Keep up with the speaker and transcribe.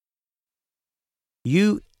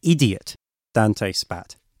"You idiot!" Dante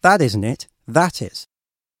spat. "That isn't it. That is."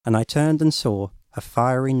 And I turned and saw a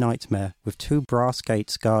fiery nightmare with 2 brass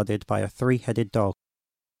gates guarded by a 3-headed dog.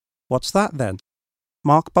 "What's that, then?"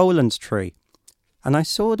 "Mark Boland's tree." And I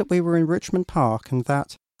saw that we were in Richmond Park, and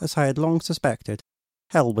that, as I had long suspected,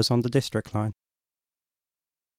 hell was on the district line.